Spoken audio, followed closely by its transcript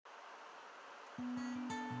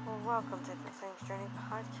Well, welcome to the Flames Journey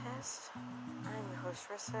podcast. I'm your host,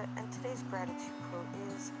 Rissa, and today's gratitude quote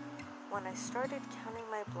is, "When I started counting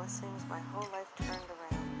my blessings, my whole life turned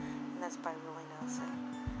around." And that's by Willie Nelson.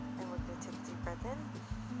 And we're going to take a deep breath in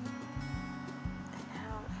and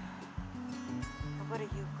out. And what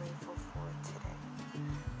are you grateful for today?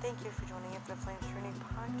 Thank you for joining in for the Flames Journey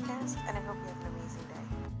podcast, and I hope you have an amazing day.